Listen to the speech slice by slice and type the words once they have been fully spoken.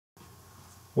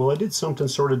Well, I did something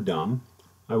sort of dumb.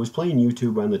 I was playing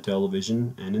YouTube on the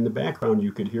television, and in the background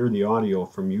you could hear the audio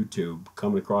from YouTube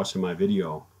coming across in my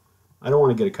video. I don't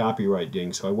want to get a copyright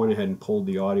ding, so I went ahead and pulled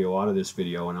the audio out of this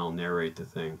video and I'll narrate the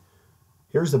thing.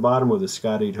 Here's the bottom of the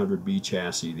Scott 800B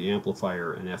chassis, the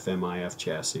amplifier and FMIF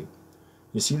chassis.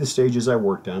 You see the stages I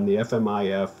worked on, the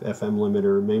FMIF, FM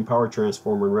limiter, main power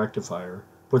transformer and rectifier.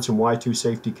 Put some Y2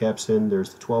 safety caps in,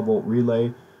 there's the 12-volt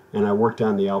relay, and I worked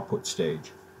on the output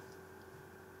stage.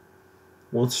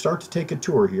 We'll start to take a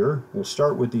tour here. We'll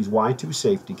start with these Y2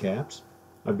 safety caps.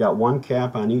 I've got one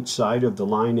cap on each side of the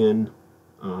line in.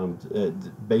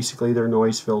 Basically they're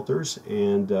noise filters,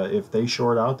 and if they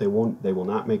short out they will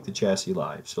not make the chassis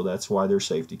live, so that's why they're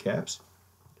safety caps.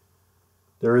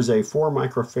 There is a 4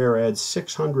 microfarad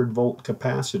 600 volt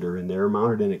capacitor in there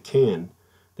mounted in a can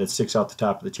that sticks out the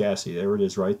top of the chassis. There it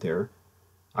is right there.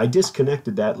 I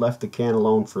disconnected that, left the can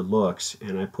alone for looks,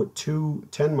 and I put two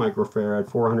 10 microfarad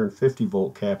 450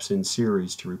 volt caps in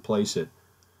series to replace it.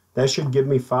 That should give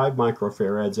me 5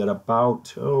 microfarads at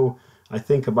about, I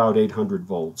think about 800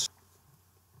 volts.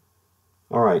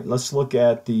 Alright, let's look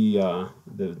at the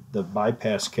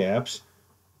bypass caps.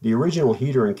 The original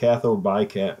heater and cathode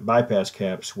bypass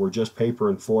caps were just paper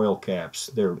and foil caps.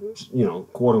 They're,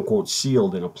 quote unquote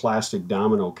sealed in a plastic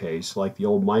domino case like the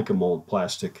old mica mold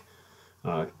plastic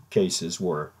cases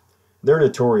were. They're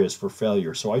notorious for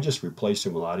failure, so I just replaced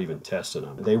them without even testing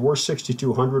them. They were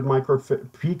 6200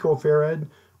 picofarad,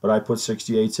 but I put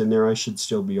 68s in there. I should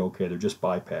still be okay. They're just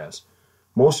bypass.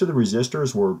 Most of the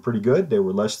resistors were pretty good. They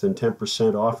were less than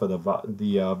 10% off of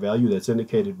the value that's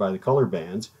indicated by the color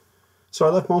bands. So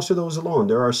I left most of those alone.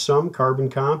 There are some carbon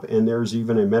comp, and there's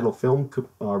even a metal film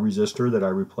resistor that I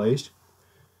replaced.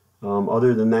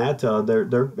 Other than that,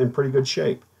 they're in pretty good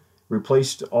shape.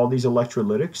 Replaced all these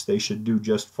electrolytics. They should do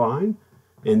just fine.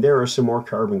 And there are some more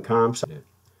carbon comps.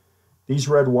 These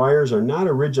red wires are not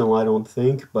original, I don't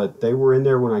think, but they were in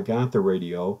there when I got the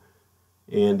radio.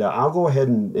 And I'll go ahead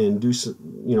and do some,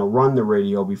 run the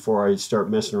radio before I start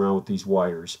messing around with these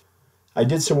wires. I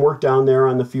did some work down there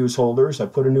on the fuse holders. I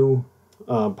put a new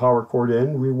power cord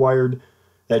in, rewired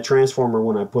that transformer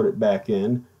when I put it back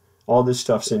in. All this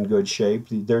stuff's in good shape.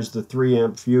 There's the 3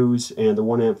 amp fuse, and the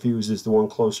 1 amp fuse is the one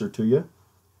closer to you.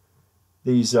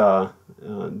 These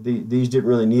didn't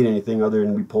really need anything other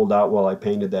than be pulled out while I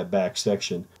painted that back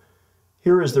section.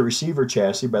 Here is the receiver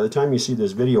chassis. By the time you see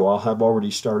this video, I'll have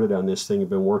already started on this thing and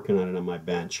been working on it on my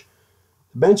bench.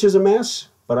 The bench is a mess,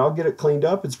 but I'll get it cleaned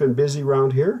up. It's been busy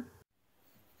around here.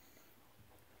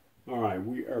 Alright,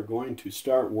 we are going to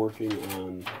start working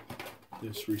on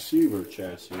this receiver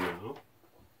chassis now.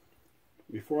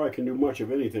 Before I can do much of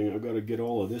anything, I've got to get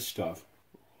all of this stuff,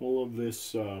 all of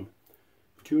this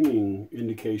tuning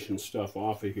indication stuff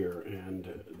off of here, and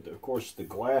of course the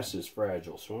glass is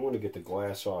fragile, so I want to get the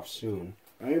glass off soon.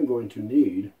 I am going to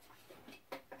need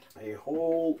a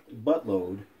whole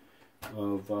buttload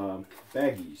of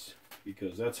baggies,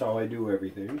 because that's how I do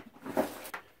everything.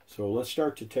 So let's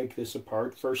start to take this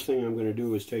apart. First thing I'm going to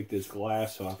do is take this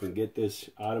glass off and get this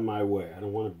out of my way. I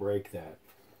don't want to break that.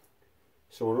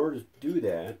 So in order to do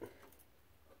that,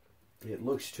 it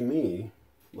looks to me,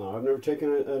 well, I've never taken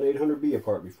an 800B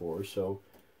apart before, so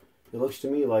it looks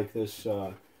to me like this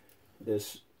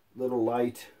this little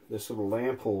light, this little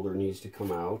lamp holder needs to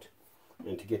come out,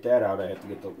 and to get that out I have to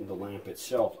get the lamp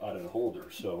itself out of the holder.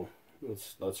 So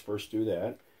let's first do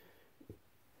that.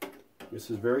 This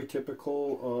is very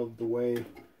typical of the way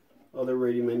other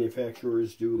radio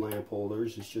manufacturers do lamp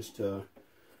holders. It's just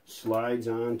slides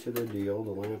onto the deal. The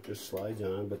lamp just slides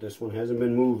on, but this one hasn't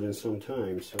been moved in some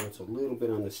time, so it's a little bit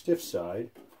on the stiff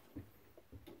side.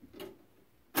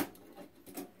 And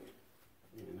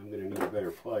I'm going to need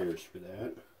better pliers for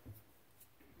that.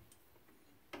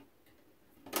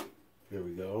 There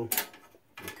we go.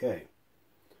 Okay.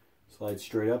 Slide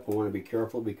straight up. I want to be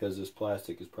careful because this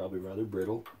plastic is probably rather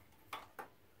brittle.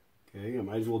 Okay, I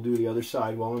might as well do the other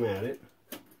side while I'm at it.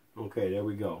 Okay, there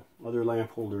we go. Other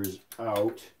lamp holder is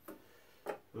out.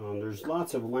 There's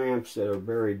lots of lamps that are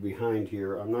buried behind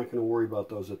here. I'm not going to worry about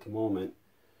those at the moment.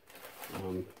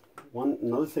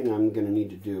 Another thing I'm going to need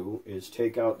to do is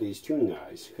take out these tune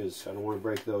guys, because I don't want to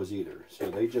break those either.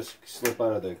 So they just slip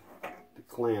out of the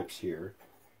clamps here.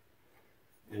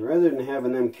 And rather than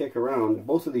having them kick around,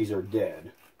 both of these are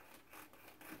dead.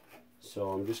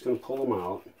 So I'm just going to pull them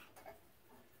out.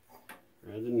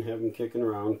 Rather than have them kicking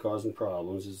around causing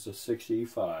problems. It's a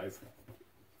 6E5.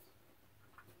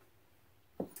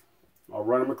 I'll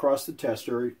run them across the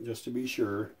tester just to be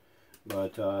sure,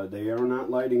 but they are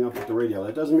not lighting up with the radio.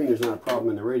 That doesn't mean there's not a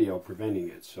problem in the radio preventing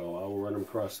it, so I will run them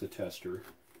across the tester.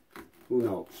 Who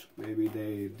knows? Maybe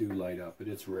they do light up, but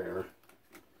it's rare.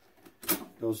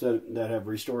 those that have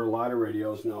restored a lot of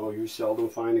radios know you seldom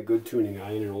find a good tuning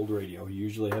eye in an old radio. You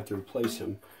usually have to replace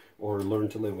them or learn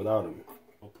to live without them.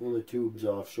 I'll pull the tubes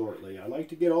off shortly. I like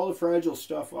to get all the fragile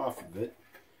stuff off of it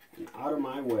and out of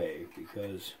my way,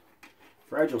 because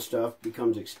fragile stuff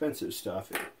becomes expensive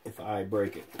stuff if I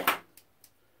break it.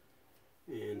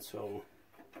 And so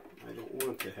I don't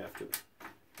want to have to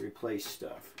replace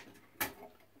stuff.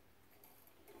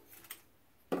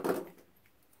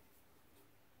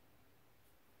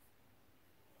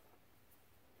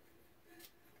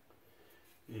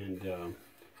 And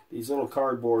these little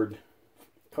cardboard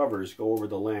covers go over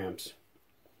the lamps,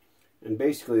 and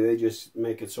basically they just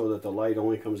make it so that the light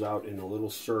only comes out in a little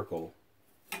circle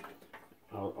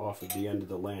out off of the end of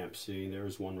the lamp. See,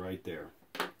 there's one right there.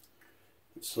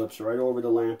 It slips right over the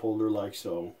lamp holder like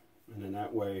so, and then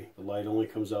that way the light only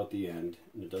comes out the end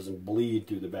and it doesn't bleed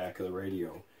through the back of the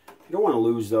radio. You don't want to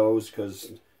lose those,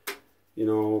 because you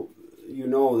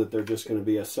know that they're just going to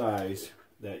be a size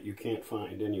that you can't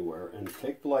find anywhere. And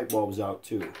take the light bulbs out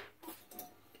too.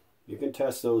 You can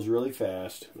test those really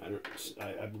fast.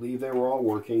 I believe they were all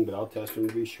working, but I'll test them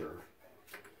to be sure.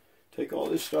 Take all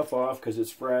this stuff off because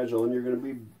it's fragile and you're going to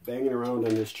be banging around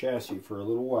on this chassis for a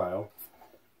little while.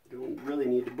 You don't really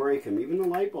need to break them. Even the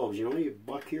light bulbs, you know, you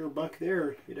buck here, buck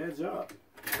there, it adds up.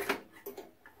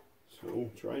 So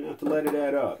try not to let it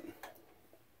add up.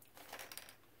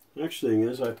 Next thing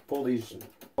is I have to pull these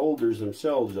holders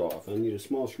themselves off. I need a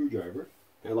small screwdriver.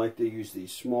 I like to use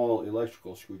these small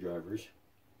electrical screwdrivers.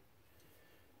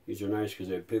 These are nice because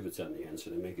they have pivots on the end, so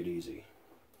they make it easy.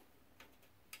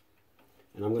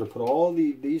 And I'm going to put all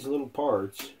these little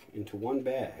parts into one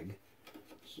bag.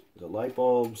 The light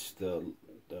bulbs, the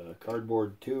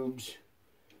cardboard tubes,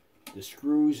 the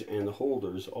screws, and the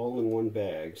holders all in one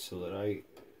bag, so that I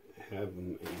have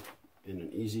them in an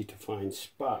easy to find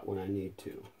spot when I need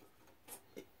to.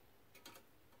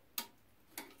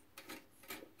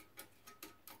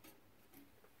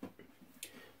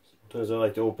 Sometimes I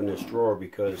like to open this drawer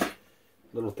because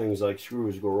little things like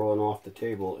screws go rolling off the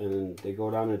table and they go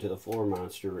down into the floor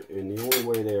monster, and the only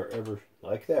way they are ever,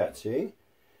 like that, see?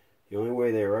 The only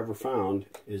way they are ever found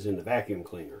is in the vacuum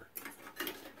cleaner.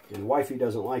 And wifey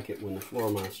doesn't like it when the floor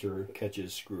monster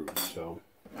catches screws. So,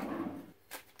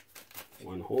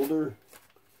 one holder,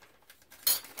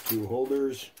 two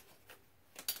holders,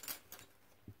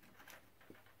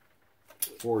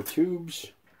 4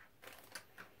 tubes,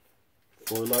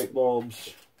 4 light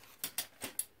bulbs,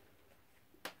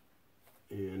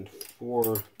 and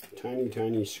 4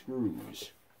 tiny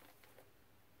screws.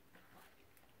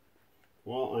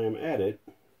 While I am at it,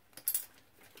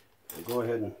 I'll go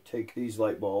ahead and take these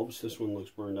light bulbs. This one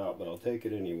looks burned out, but I'll take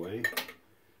it anyway.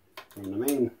 From the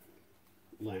main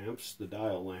lamps, the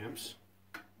dial lamps.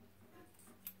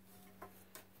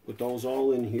 Put those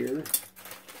all in here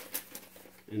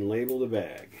and label the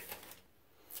bag.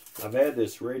 I've had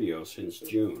this radio since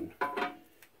June.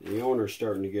 The owner's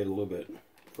starting to get a little bit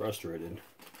frustrated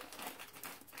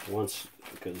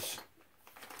because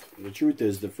the truth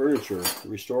is the furniture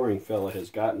restoring fella has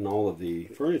gotten all of the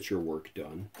furniture work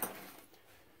done,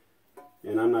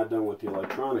 and I'm not done with the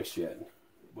electronics yet.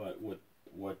 But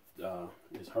what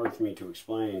is hard for me to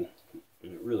explain,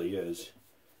 and it really is,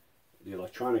 the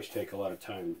electronics take a lot of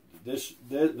time.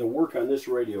 The work on this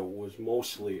radio was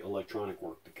mostly electronic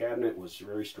work. The cabinet was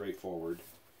very straightforward.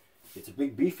 It's a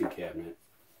big beefy cabinet,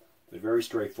 but very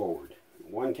straightforward.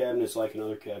 One cabinet's like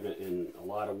another cabinet in a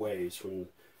lot of ways from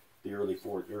the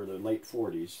late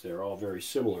 40s. They're all very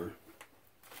similar.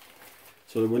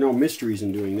 So there were no mysteries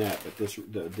in doing that, but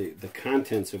the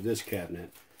contents of this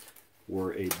cabinet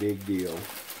were a big deal.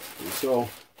 And so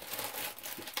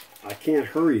I can't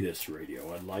hurry this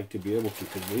radio. I'd like to be able to,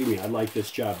 because believe me, I'd like this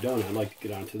job done. I'd like to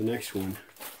get on to the next one,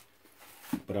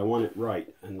 but I want it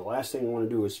right. And the last thing I want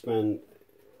to do is spend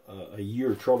a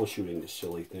year troubleshooting this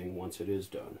silly thing once it is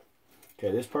done.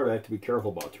 Okay, this part I have to be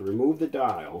careful about. To remove the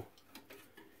dial,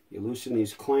 you loosen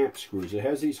these clamp screws. It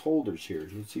has these holders here. You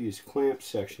can see these clamp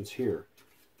sections here.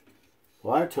 A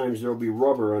lot of times there will be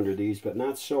rubber under these, but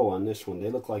not so on this one. They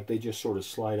look like they just sort of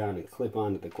slide on and clip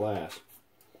onto the glass.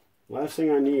 Last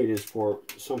thing I need is for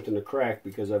something to crack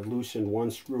because I've loosened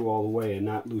one screw all the way and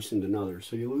not loosened another.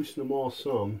 So you loosen them all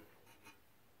some,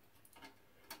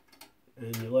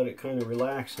 and you let it kind of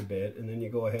relax a bit, and then you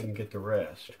go ahead and get the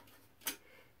rest.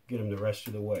 Get them the rest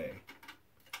of the way.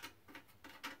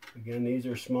 Again, these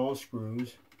are small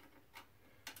screws.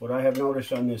 What I have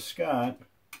noticed on this Scott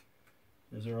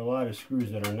is there are a lot of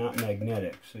screws that are not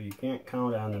magnetic, so you can't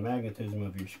count on the magnetism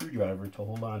of your screwdriver to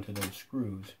hold on to those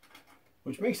screws,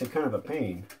 which makes it kind of a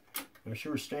pain. I'm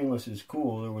sure stainless is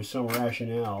cool. There was some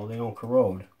rationale. They don't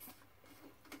corrode.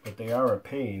 but they are a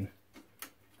pain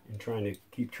in trying to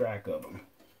keep track of them.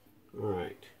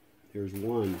 Alright, there's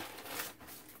one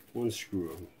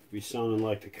screw. Be sounding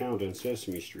like the Count on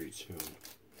Sesame Street soon.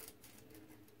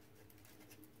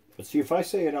 But see, if I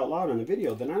say it out loud in the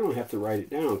video, then I don't have to write it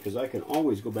down, because I can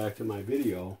always go back to my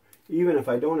video. Even if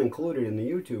I don't include it in the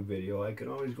YouTube video, I can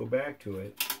always go back to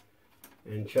it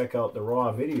and check out the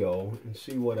raw video and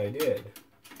see what I did.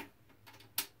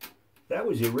 That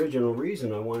was the original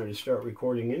reason I wanted to start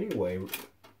recording anyway.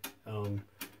 And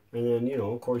then, you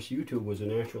know, of course, YouTube was a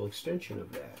natural extension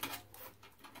of that.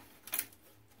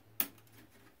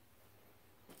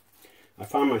 I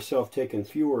find myself taking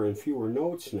fewer and fewer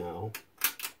notes now,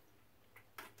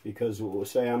 because we'll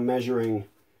say I'm measuring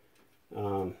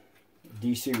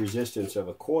DC resistance of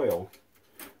a coil.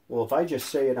 Well, if I just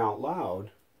say it out loud,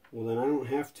 well, then I don't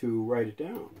have to write it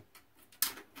down,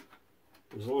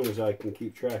 as long as I can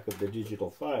keep track of the digital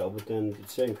file. But then the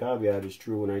same caveat is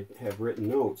true when I have written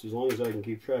notes. As long as I can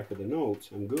keep track of the notes,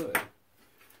 I'm good.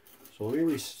 So let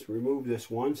me remove this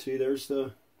one. See, there's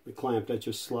the clamp that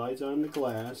just slides on the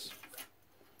glass.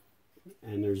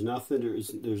 And there's nothing,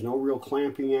 there's no real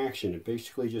clamping action. It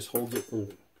basically just holds it from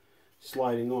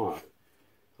sliding off.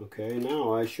 Okay,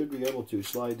 now I should be able to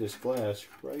slide this glass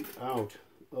right out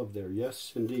of there.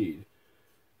 Yes, indeed.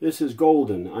 This is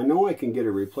golden. I know I can get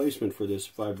a replacement for this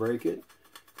if I break it,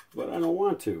 but I don't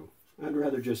want to. I'd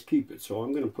rather just keep it. So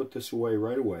I'm going to put this away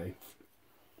right away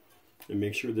and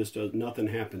make sure nothing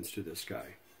happens to this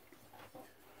guy.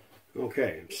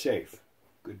 Okay, I'm safe.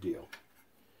 Good deal.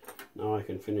 Now I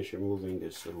can finish removing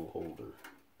this little holder.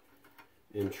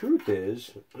 And truth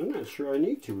is, I'm not sure I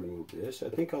need to remove this. I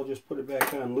think I'll just put it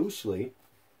back on loosely.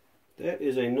 That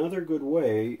is another good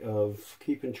way of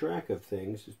keeping track of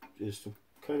things, is to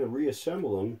kind of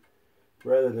reassemble them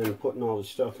rather than putting all the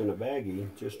stuff in a baggie.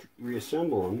 Just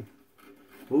reassemble them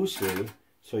loosely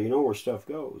so you know where stuff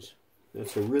goes.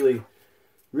 That's a really,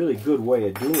 really good way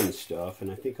of doing stuff, and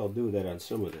I think I'll do that on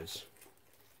some of this.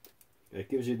 That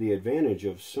gives you the advantage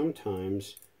of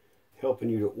sometimes helping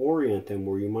you to orient them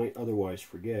where you might otherwise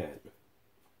forget.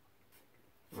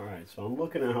 Alright, so I'm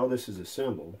looking at how this is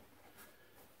assembled.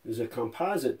 This is a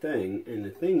composite thing, and the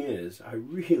thing is, I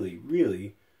really,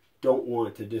 really don't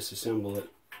want to disassemble it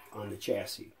on the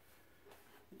chassis.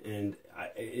 And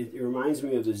it reminds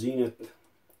me of the Zenith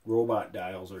robot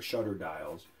dials or shutter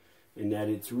dials, in that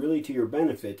it's really to your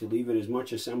benefit to leave it as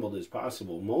much assembled as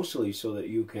possible, mostly so that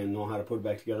you can know how to put it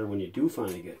back together when you do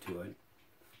finally get to it.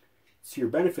 It's to your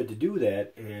benefit to do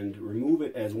that and remove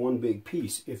it as one big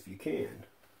piece if you can.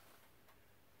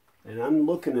 And I'm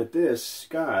looking at this,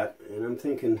 Scott, and I'm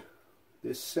thinking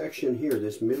this section here,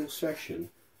 this middle section,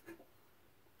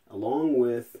 along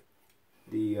with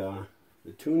the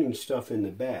tuning stuff in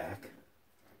the back,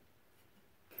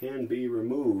 can be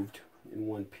removed in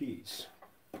one piece.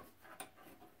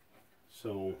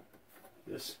 So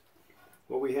this,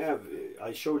 what we have,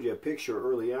 I showed you a picture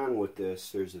early on with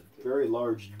this. There's a very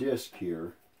large disc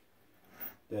here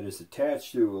that is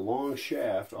attached to a long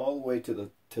shaft all the way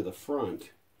to the front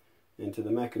and to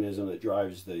the mechanism that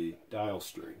drives the dial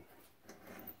string.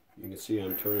 You can see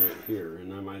I'm turning it here, and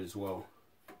what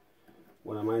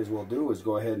I might as well do is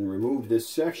go ahead and remove this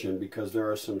section, because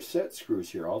there are some set screws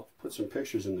here. I'll put some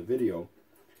pictures in the video.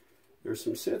 There's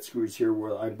some set screws here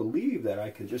where I believe that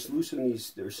I can just loosen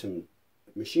these. There's some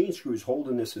machine screws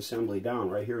holding this assembly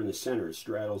down right here in the center. It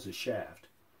straddles the shaft.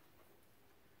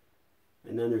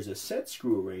 And then there's a set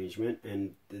screw arrangement,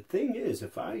 and the thing is,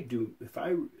 if I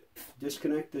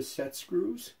disconnect this set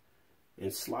screws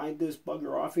and slide this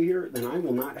bugger off of here, then I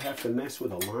will not have to mess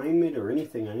with alignment or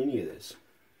anything on any of this.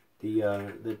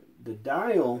 The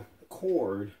dial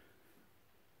cord,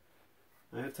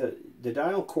 the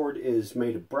dial cord is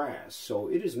made of brass, so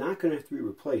it is not going to have to be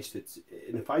replaced. And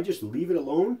if I just leave it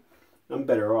alone, I'm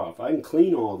better off. I can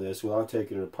clean all this without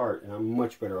taking it apart, and I'm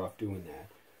much better off doing that.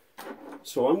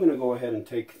 So I'm going to go ahead and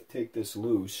take this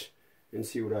loose and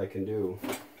see what I can do.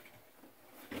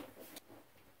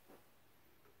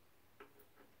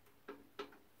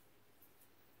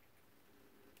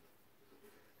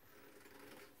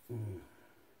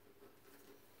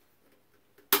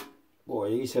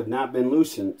 Boy, these have not been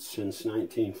loosened since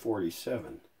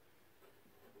 1947.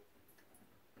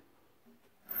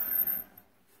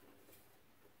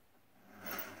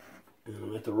 And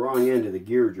I'm at the wrong end of the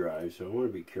gear drive, so I want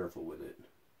to be careful with it.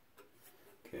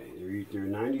 Okay, they're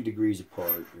 90 degrees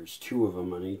apart. There's two of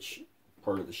them on each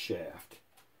part of the shaft.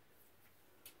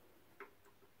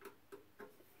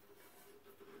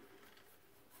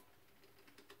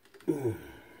 You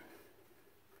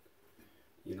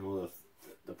know,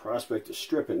 the prospect of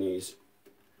stripping these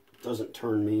doesn't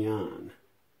turn me on.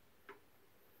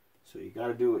 So you got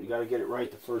to do it. You got to get it right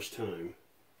the first time.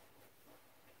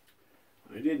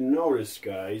 I didn't notice,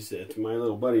 guys, that my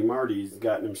little buddy Marty's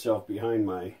gotten himself behind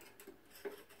my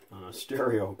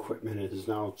stereo equipment and is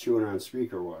now chewing on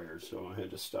speaker wires, so I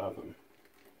had to stop him.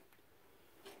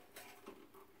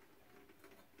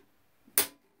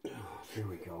 Oh, there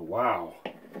we go. Wow.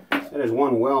 That is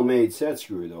one well-made set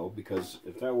screw, though, because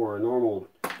if that were a normal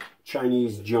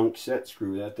Chinese junk set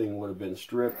screw, that thing would have been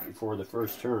stripped before the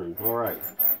first turn. All right.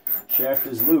 Shaft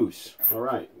is loose. All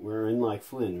right. We're in like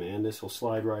Flynn, man. This will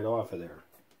slide right off of there.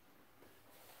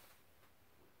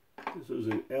 This was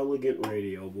an elegant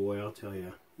radio, boy, I'll tell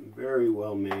you. Very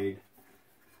well made.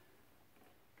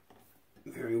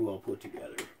 Very well put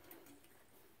together.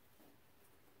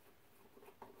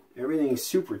 Everything's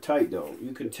super tight, though.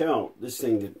 You can tell this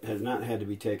thing has not had to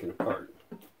be taken apart.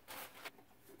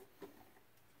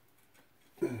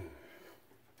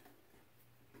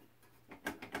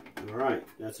 Alright,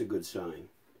 that's a good sign.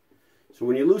 So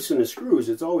when you loosen the screws,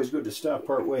 it's always good to stop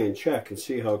part way and check and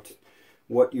see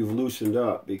what you've loosened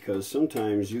up, because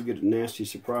sometimes you get a nasty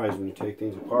surprise when you take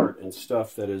things apart and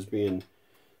stuff that is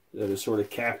sort of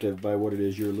captive by what it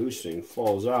is you're loosening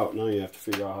falls out. Now you have to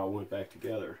figure out how it went back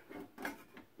together.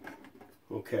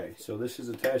 Okay, so this is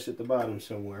attached at the bottom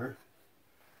somewhere.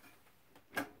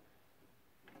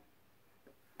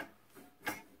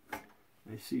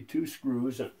 I see 2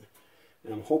 screws, and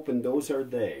I'm hoping those are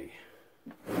they.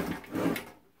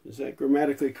 Is that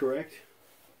grammatically correct?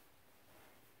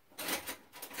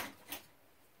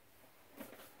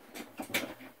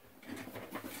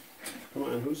 Come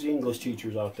on, who's the English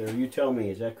teachers out there? You tell me,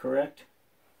 is that correct?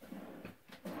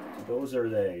 Those are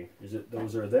they. Is it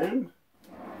those are them?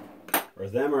 Or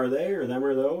them are they? Or them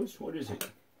are those? What is it?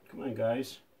 Come on,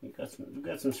 guys. We've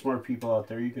got some smart people out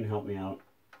there. You can help me out.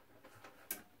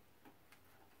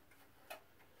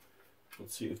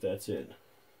 Let's see if that's it.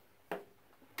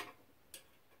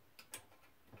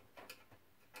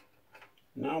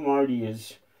 Now Marty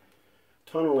is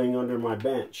tunneling under my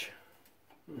bench.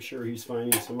 I'm sure he's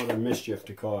finding some other mischief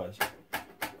to cause.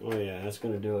 Oh yeah, that's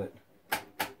going to do it.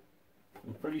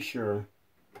 I'm pretty sure.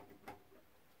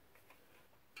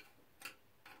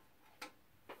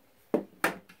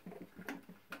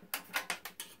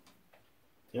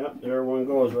 Yep, there one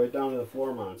goes, right down to the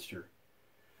floor monster.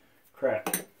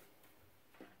 Crap.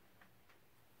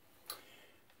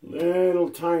 Little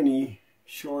tiny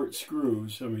short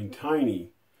screws, I mean tiny,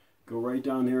 go right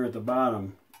down here at the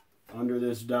bottom. Under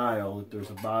this dial, there's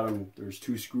a bottom, there's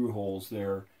 2 screw holes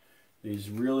there. These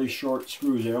really short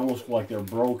screws, they almost look like they're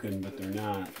broken, but they're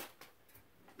not.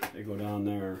 They go down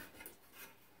there.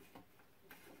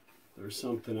 There's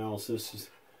something else. This is,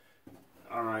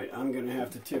 alright, I'm going to have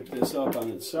to tip this up on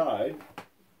its side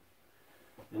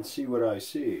and see what I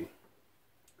see,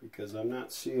 because I'm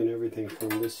not seeing everything from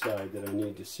this side that I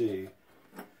need to see.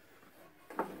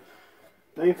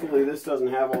 Thankfully, this doesn't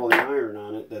have all the iron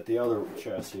on it that the other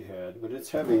chassis had, but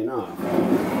it's heavy enough.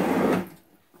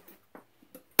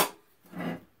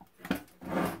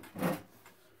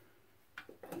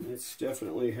 It's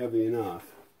definitely heavy enough.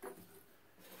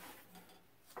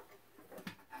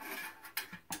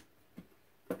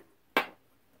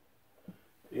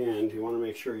 And you want to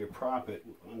make sure you prop it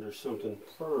under something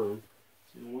firm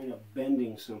so you don't wind up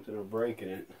bending something or breaking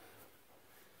it.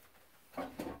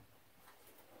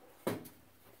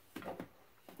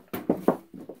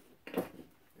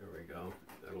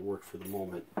 Work for the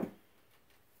moment.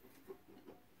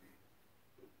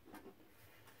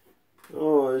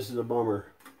 Oh, this is a bummer.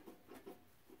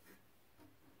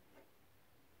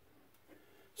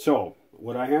 So,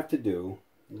 what I have to do,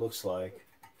 it looks like,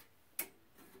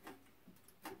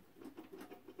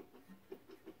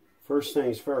 first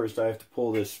things first, I have to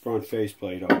pull this front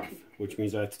faceplate off, which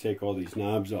means I have to take all these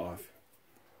knobs off.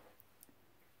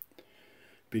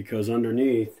 Because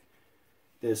underneath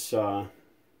this,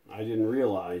 I didn't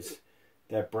realize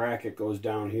that bracket goes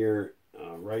down here,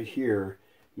 right here,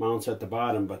 mounts at the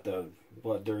bottom, but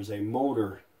there's a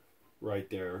motor right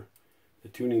there. The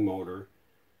tuning motor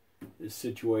is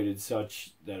situated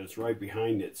such that it's right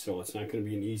behind it, so it's not going to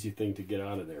be an easy thing to get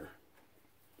out of there.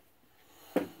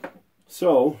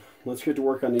 So let's get to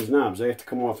work on these knobs. They have to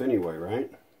come off anyway,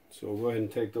 right? So we'll go ahead and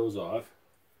take those off.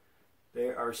 They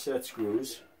are set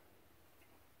screws.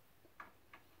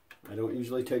 I don't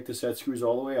usually take the set screws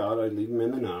all the way out. I leave them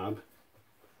in the knob.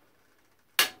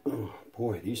 Oh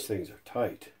boy, these things are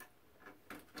tight.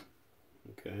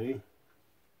 Okay.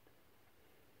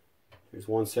 Here's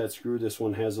one set screw. This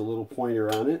one has a little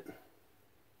pointer on it.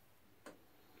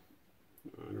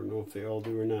 I don't know if they all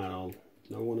do or not. I'll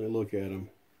know when I look at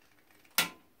them.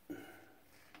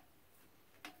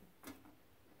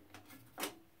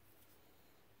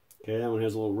 Okay, that one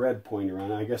has a little red pointer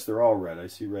on it. I guess they're all red. I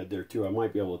see red there too. I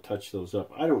might be able to touch those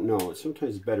up. I don't know.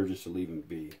 Sometimes it's better just to leave them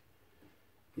be,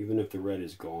 even if the red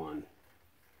is gone.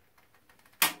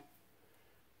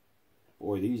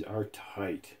 Boy, these are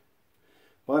tight.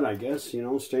 But I guess, you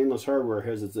know, stainless hardware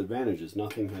has its advantages.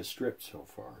 Nothing has stripped so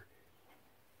far.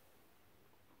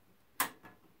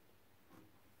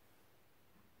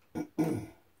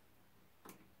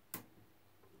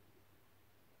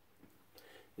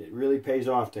 It really pays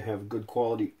off to have a good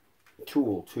quality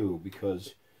tool too,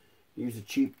 because you use a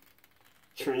cheap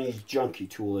Chinese junky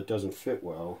tool that doesn't fit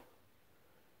well,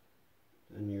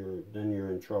 then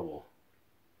you're in trouble.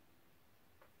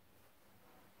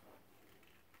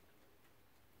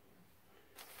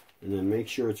 And then make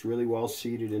sure it's really well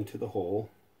seated into the hole.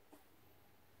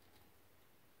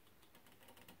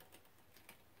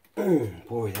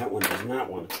 Boy, that one does not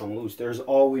want to come loose. There's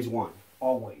always one.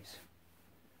 Always.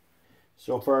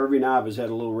 So far, every knob has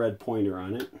had a little red pointer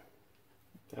on it.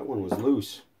 That one was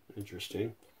loose.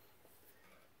 Interesting.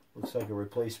 Looks like a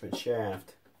replacement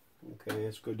shaft. Okay,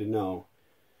 that's good to know.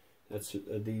 That's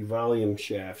the volume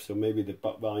shaft, so maybe the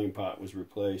volume pot was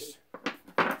replaced.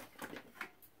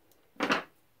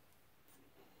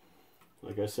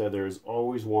 Like I said, there's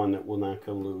always one that will not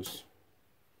come loose.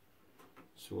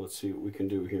 So let's see what we can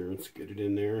do here. Let's get it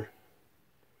in there.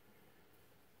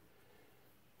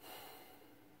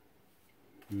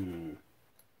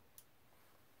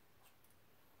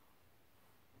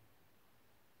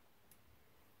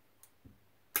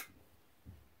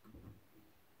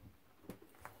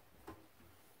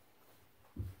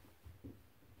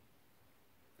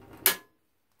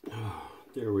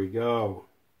 There we go.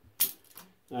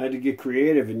 I had to get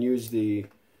creative and use the,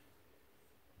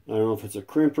 I don't know if it's a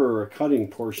crimper or a cutting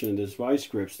portion of this vice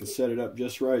grips and set it up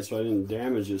just right so I didn't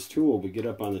damage this tool, but get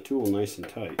up on the tool nice and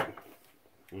tight.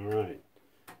 Alright,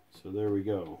 so there we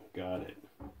go. Got it.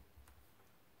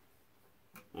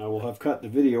 I will have cut the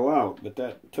video out, but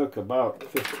that took about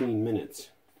 15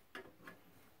 minutes.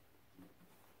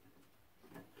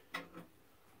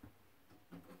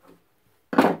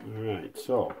 Alright,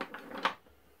 so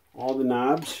all the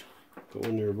knobs go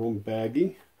in their own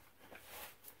baggie.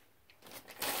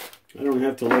 I don't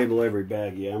have to label every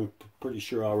baggie. I'm pretty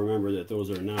sure I'll remember that those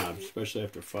are knobs, especially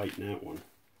after fighting that one.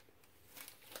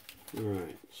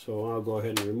 Alright, so I'll go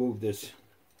ahead and remove this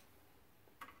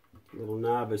little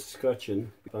knob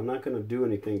escutcheon. I'm not going to do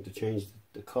anything to change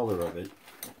the color of it.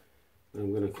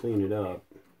 I'm going to clean it up.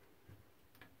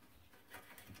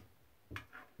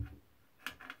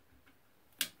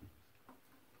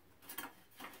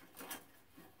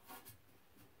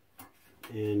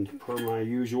 And per my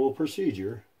usual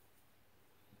procedure,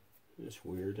 it's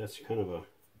weird. That's kind of a,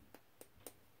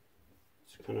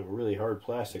 it's kind of a really hard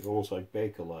plastic, almost like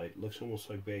Bakelite. It looks almost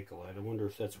like Bakelite. I wonder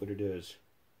if that's what it is.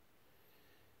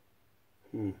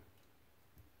 But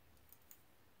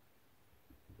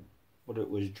it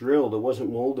was drilled. It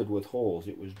wasn't molded with holes.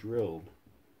 It was drilled.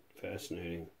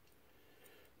 Fascinating.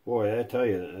 Boy, I tell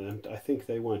you, I think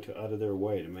they went out of their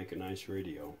way to make a nice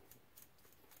radio.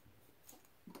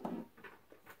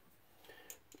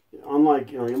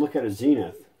 Unlike, you know, you look at a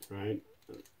Zenith, right?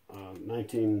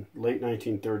 Late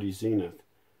 1930s Zenith.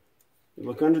 You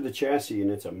look under the chassis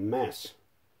and it's a mess.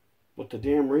 But the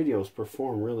damn radios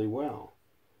perform really well.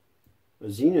 A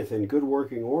Zenith in good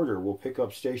working order will pick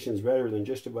up stations better than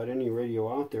just about any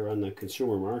radio out there on the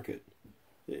consumer market,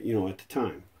 you know, at the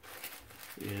time.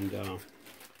 And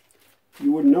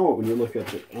you wouldn't know it when you look at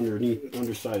the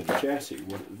underside of the chassis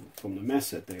from the mess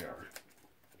that they are.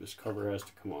 This cover has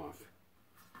to come off.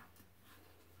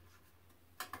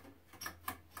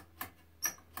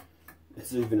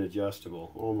 It's even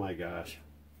adjustable. Oh my gosh.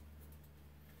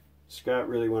 Scott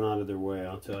really went out of their way,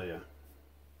 I'll tell you.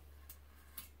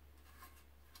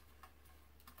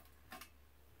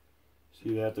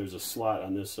 See that? There's a slot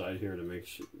on this side here to make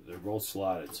sure they're both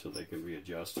slotted so they can be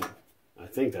adjusted. I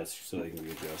think that's so they can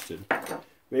be adjusted.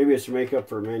 Maybe it's to make up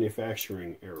for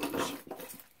manufacturing errors.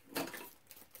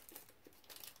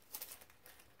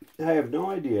 I have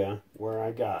no idea where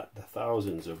I got the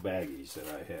thousands of baggies that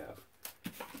I have.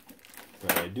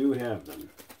 But I do have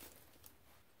them.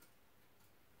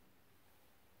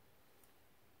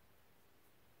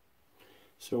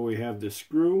 So we have the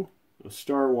screw, a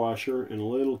star washer, and a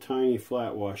little tiny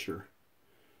flat washer.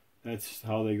 That's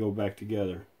how they go back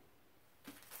together.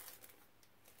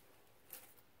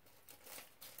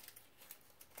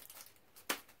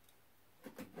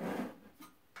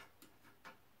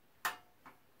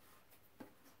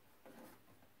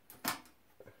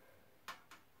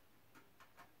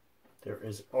 There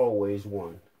is always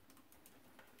one.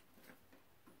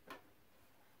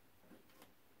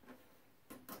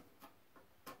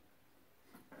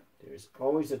 is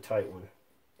always a tight one.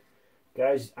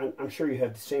 Guys, I'm sure you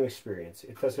have the same experience.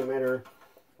 It doesn't matter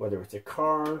whether it's a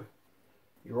car,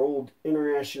 your old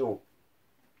International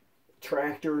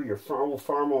tractor, your farm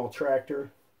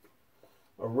tractor,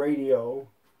 a radio,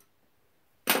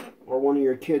 or one of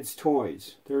your kids'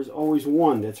 toys. There's always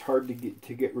one that's hard to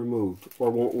get removed or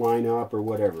won't line up or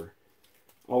whatever.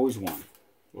 Always one.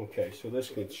 Okay, so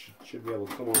this should be able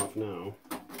to come off now.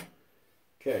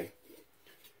 Okay,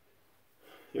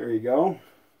 there you go.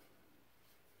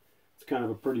 It's kind of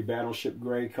a pretty battleship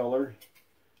gray color.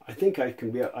 I think I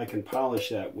can polish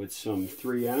that with some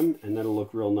 3M and that'll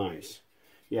look real nice.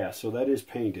 Yeah, so that is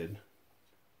painted.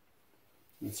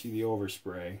 You can see the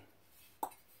overspray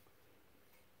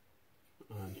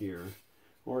on here,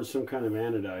 or some kind of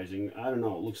anodizing. I don't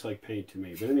know, it looks like paint to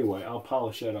me, but anyway, I'll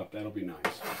polish that up. That'll be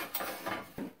nice.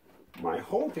 My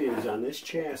hope is on this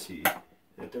chassis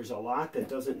that there's a lot that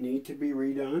doesn't need to be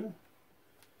redone,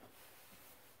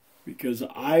 because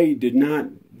I did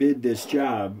not bid this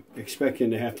job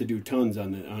expecting to have to do tons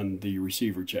on the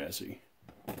receiver chassis.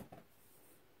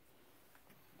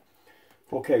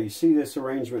 Okay, you see this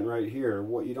arrangement right here.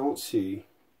 What you don't see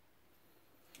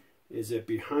is that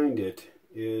behind it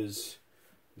is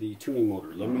the tuning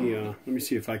motor. Let me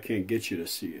see if I can't get you to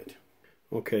see it.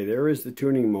 Okay, there is the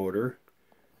tuning motor,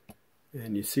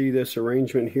 and you see this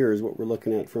arrangement here is what we're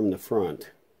looking at from the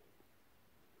front.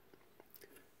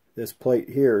 This plate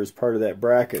here is part of that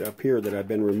bracket up here that I've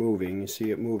been removing. You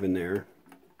see it moving there.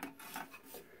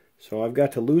 So I've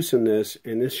got to loosen this,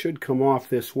 and this should come off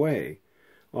this way,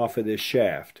 off of this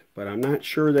shaft, but I'm not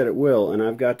sure that it will, and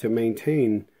I've got to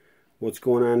maintain what's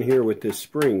going on here with this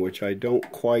spring, which I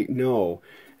don't quite know.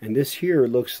 And this here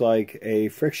looks like a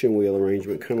friction wheel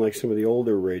arrangement, kind of like some of the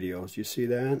older radios. You see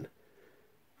that?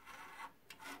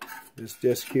 This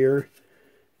disc here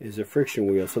is a friction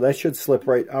wheel, so that should slip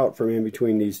right out from in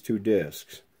between these two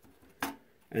discs.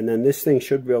 And then this thing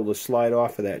should be able to slide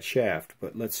off of that shaft,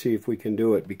 but let's see if we can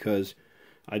do it, because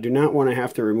I do not want to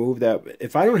have to remove that.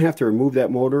 If I don't have to remove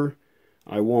that motor,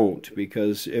 I won't,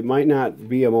 because it might not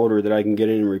be a motor that I can get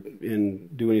in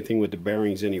and do anything with the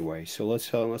bearings anyway. So let's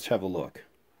have a look.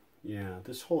 Yeah,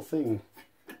 this whole thing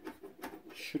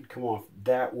should come off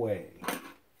that way.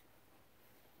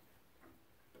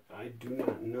 I do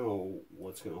not know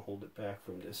what's going to hold it back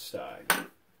from this side.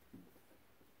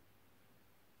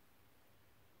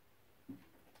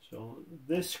 So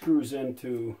this screws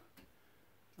into,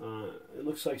 it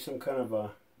looks like some kind of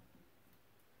a,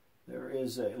 there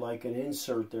is like an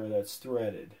insert there that's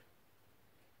threaded.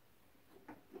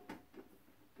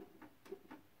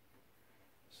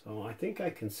 So I think I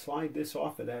can slide this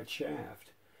off of that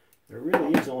shaft. There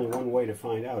really is only one way to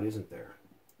find out, isn't there?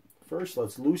 First,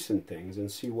 let's loosen things and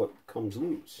see what comes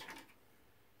loose.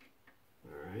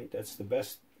 Alright, that's the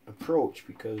best approach,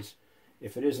 because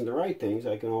if it isn't the right things,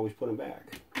 I can always put them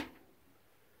back.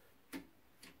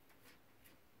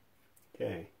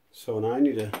 Okay, so now I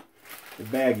need a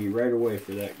baggie right away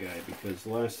for that guy, because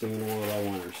the last thing in the world I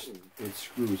want is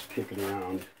screws kicking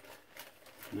around,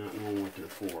 not knowing what they're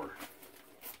for.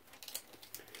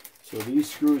 So these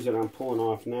screws that I'm pulling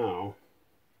off now,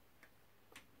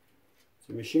 it's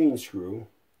a machine screw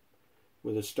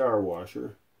with a star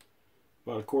washer,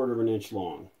 about 1/4 of an inch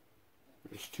long.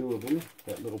 There's two of them.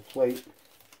 That little plate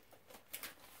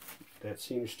that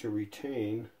seems to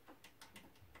retain,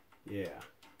 yeah.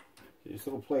 This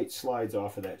little plate slides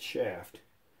off of that shaft.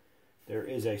 There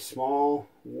is a small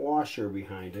washer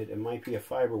behind it. It might be a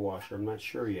fiber washer, I'm not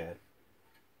sure yet.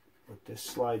 But this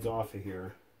slides off of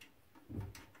here.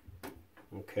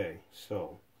 Okay,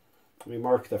 so let me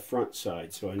mark the front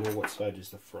side so I know what side is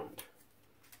the front.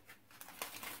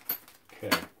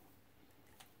 Okay.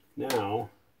 Now,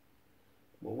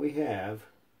 what we have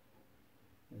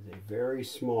is a very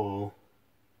small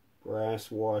brass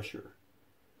washer.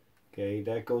 Okay,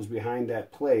 that goes behind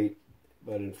that plate,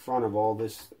 but in front of all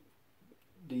these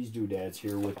doodads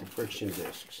here with the friction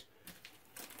discs.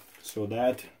 So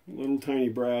that little tiny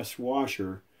brass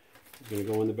washer is going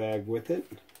to go in the bag with it.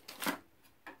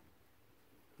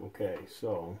 Okay,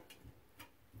 so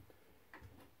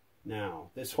now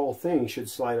this whole thing should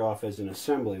slide off as an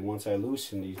assembly once I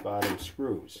loosen these bottom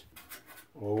screws.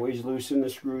 Always loosen the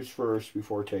screws first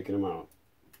before taking them out,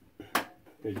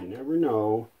 because you never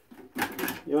know.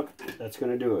 Yep, that's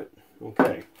going to do it.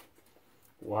 Okay.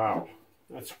 Wow,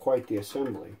 that's quite the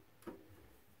assembly.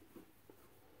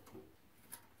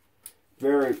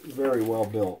 Very, very well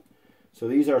built. So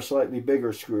these are slightly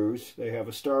bigger screws. They have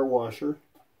a star washer,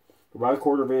 about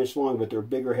 1/4 of an inch long, but they're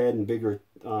bigger head and bigger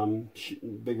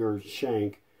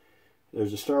shank.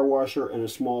 There's a star washer and a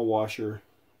small washer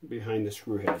behind the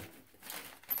screw head.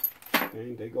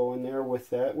 Okay, they go in there with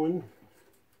that one.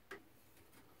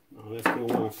 Now that's going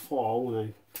to want to fall when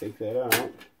I take that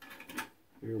out.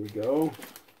 Here we go.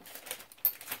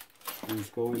 Screws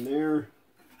go in there.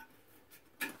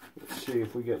 Let's see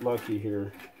if we get lucky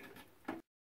here.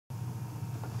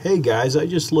 Hey guys, I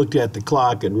just looked at the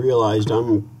clock and realized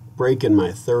I'm breaking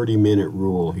my 30-minute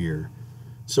rule here.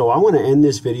 So I want to end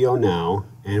this video now,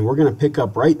 and we're going to pick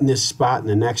up right in this spot in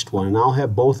the next one, and I'll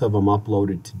have both of them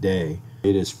uploaded today.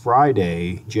 It is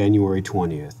Friday, January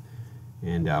 20th,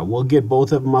 and we'll get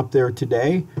both of them up there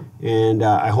today, and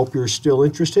I hope you're still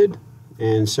interested,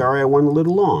 and sorry I went a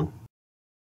little long.